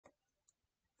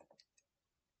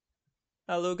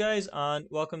Hello guys, and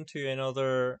welcome to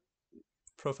another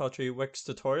ProfileTree Wix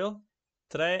tutorial.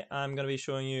 Today I'm going to be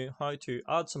showing you how to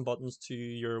add some buttons to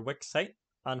your Wix site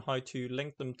and how to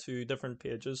link them to different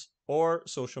pages or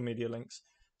social media links.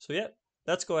 So yeah,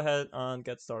 let's go ahead and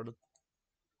get started.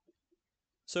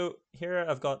 So here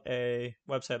I've got a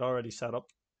website already set up.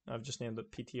 I've just named it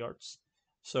PT Arts.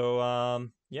 So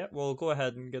yeah, we'll go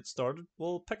ahead and get started.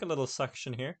 We'll pick a little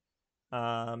section here.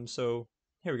 So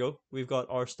here we go. We've got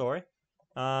our story.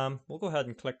 We'll go ahead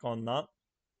and click on that,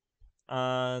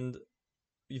 and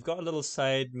you've got a little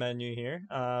side menu here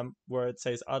where it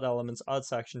says add elements, add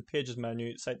section, pages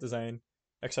menu, site design,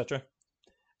 etc.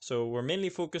 So we're mainly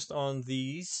focused on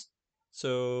these,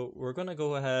 so we're going to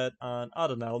go ahead and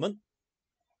add an element.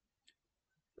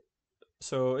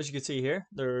 So as you can see here,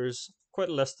 there's quite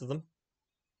a list of them.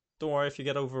 Don't worry if you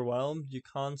get overwhelmed, you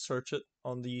can search it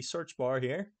on the search bar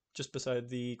here just beside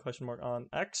the question mark on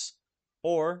X,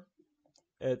 or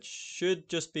it should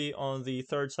just be on the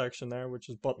third section there, which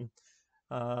is button.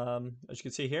 As you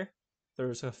can see here,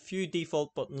 there's a few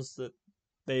default buttons that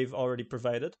they've already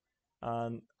provided,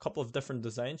 and a couple of different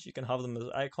designs. You can have them as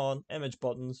icon, image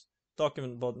buttons,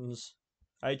 document buttons,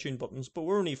 iTunes buttons, but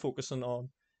we're only focusing on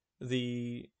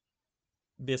the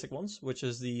basic ones, which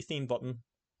is the theme button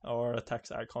or a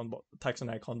text and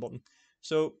icon button.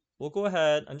 So we'll go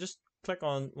ahead and just click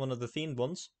on one of the themed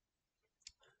ones.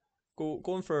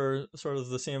 Going for sort of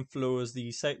the same flow as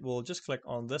the site, we'll just click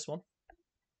on this one.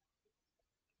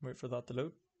 Wait for that to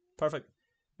load. Perfect.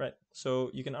 Right,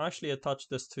 so you can actually attach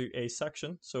this to a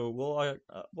section. So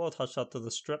we'll attach that to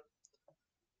the strip.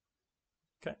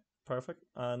 Okay, perfect.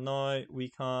 And now we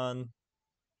can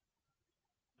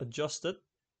adjust it.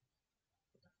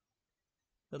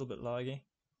 A little bit laggy.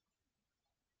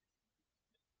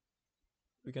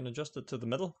 We can adjust it to the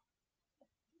middle.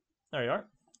 There you are.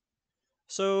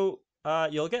 So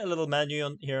you'll get a little menu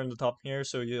on here on the top here.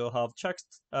 So you'll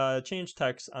have change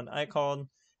text and icon,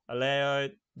 a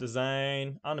layout,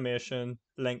 design, animation,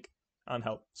 link, and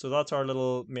help. So that's our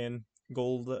little main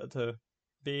goal to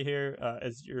be here,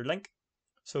 is your link.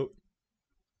 So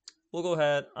we'll go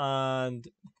ahead and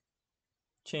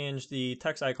change the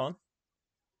text icon.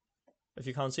 If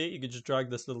you can't see it, you can just drag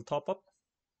this little top up,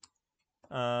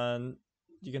 and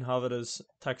you can have it as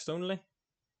text only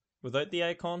without the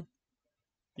icon.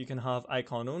 You can have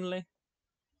icon only,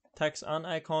 text and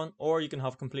icon, or you can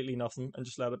have completely nothing and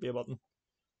just let it be a button.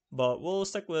 But we'll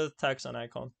stick with text and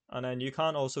icon, and then you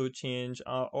can also change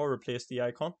or replace the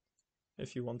icon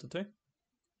if you wanted to,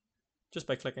 just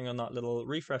by clicking on that little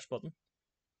refresh button.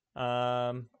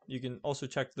 You can also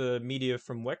check the media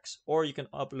from Wix, or you can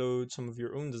upload some of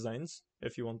your own designs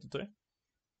if you wanted to.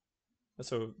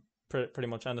 So pretty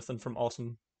much anything from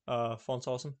Awesome Fonts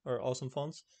Awesome or Awesome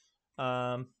Fonts.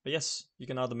 But yes, you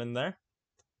can add them in there.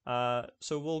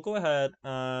 So we'll go ahead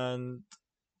and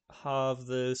have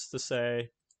this to say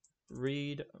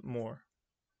read more.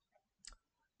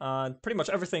 And pretty much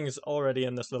everything is already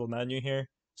in this little menu here.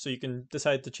 So you can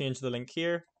decide to change the link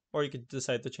here, or you could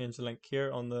decide to change the link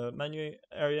here on the menu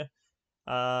area.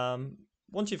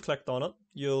 Once you've clicked on it,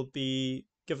 you'll be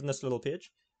given this little page.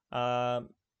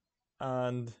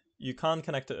 And you can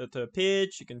connect it to a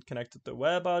page, you can connect it to a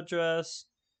web address,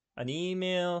 an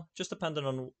email, just depending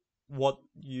on what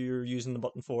you're using the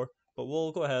button for. But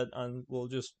we'll go ahead and we'll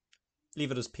just leave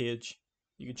it as page.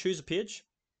 You can choose a page,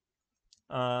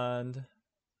 and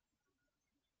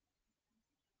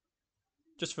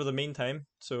just for the meantime,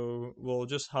 so we'll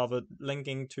just have it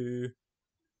linking to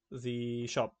the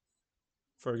shop,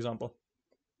 for example.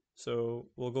 So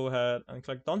we'll go ahead and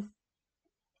click done.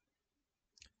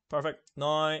 Perfect.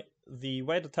 Now the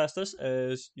way to test this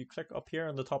is you click up here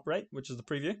on the top right, which is the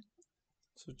preview.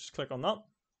 So just click on that.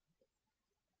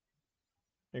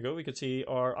 There you go. We could see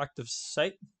our active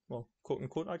site, well, quote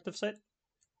unquote active site.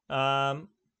 Got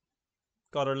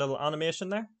our little animation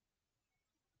there.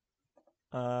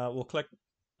 We'll click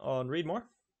on read more.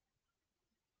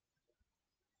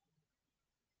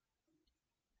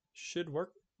 Should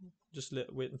work. Just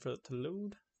waiting for it to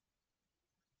load.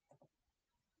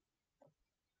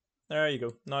 There you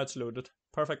go. Now it's loaded.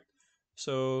 Perfect.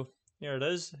 So here it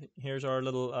is. Here's our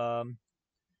little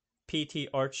PT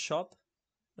art shop,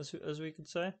 as we could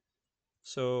say.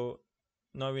 So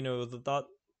now we know that that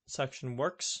section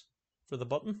works for the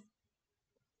button.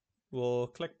 We'll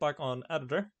click back on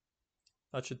editor.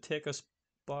 That should take us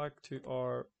back to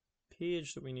our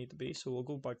page that we need to be. So we'll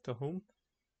go back to home.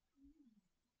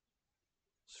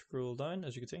 Scroll down,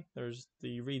 as you can see, there's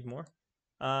the read more.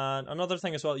 And another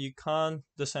thing as well, you can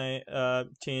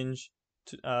change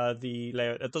to, the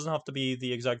layout. It doesn't have to be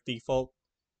the exact default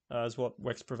as what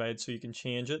Wix provides, so you can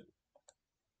change it.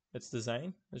 its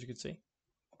design, as you can see.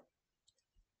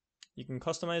 You can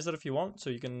customize it if you want, so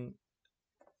you can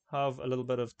have a little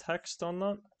bit of text on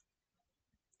that.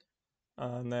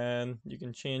 And then you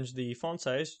can change the font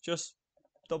size. Just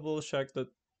double check that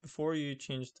before you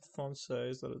change the font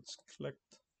size that it's clicked.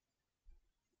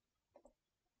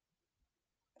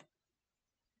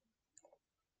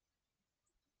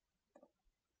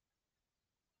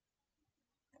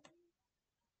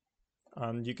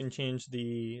 And you can change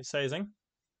the sizing,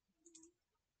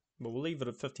 but we'll leave it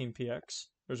at 15px.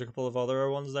 There's a couple of other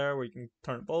ones there where you can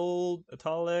turn it bold,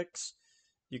 italics,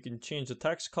 you can change the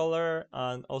text color,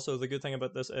 and also the good thing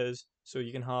about this is, so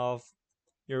you can have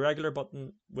your regular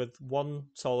button with one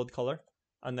solid color,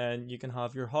 and then you can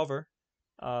have your hover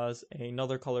as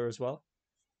another color as well,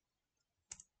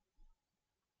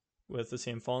 with the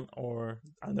same font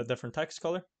and a different text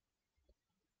color.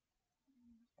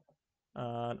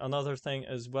 And another thing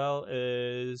as well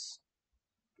is,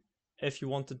 if you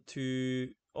wanted to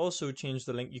also change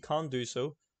the link, you can do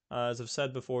so. As I've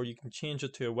said before, you can change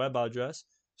it to a web address.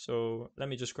 So let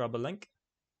me just grab a link.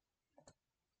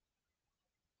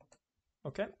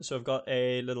 Okay, so I've got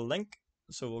a little link.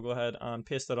 So we'll go ahead and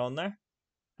paste it on there.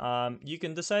 You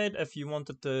can decide if you want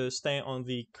it to stay on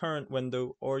the current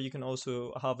window, or you can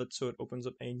also have it so it opens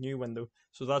up a new window.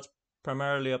 So that's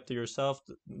primarily up to yourself,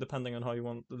 depending on how you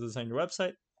want to design your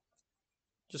website.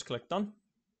 Just click done.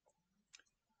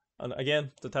 And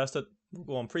again, to test it, we'll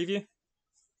go on preview.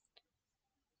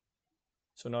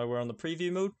 So now we're on the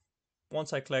preview mode.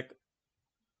 Once I click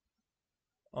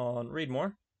on read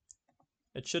more,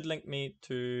 it should link me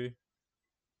to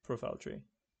ProfileTree.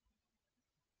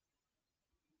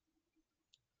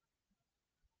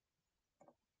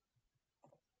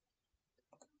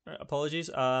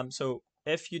 Apologies. So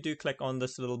if you do click on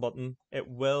this little button, it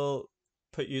will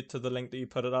put you to the link that you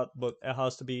put it at, but it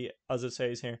has to be, as it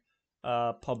says here,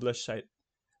 published site.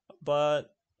 But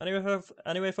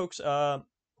anyway, folks,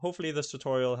 hopefully this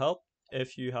tutorial helped.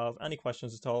 If you have any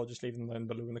questions at all, just leave them down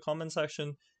below in the comment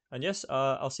section. And yes,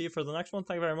 I'll see you for the next one.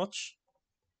 Thank you very much.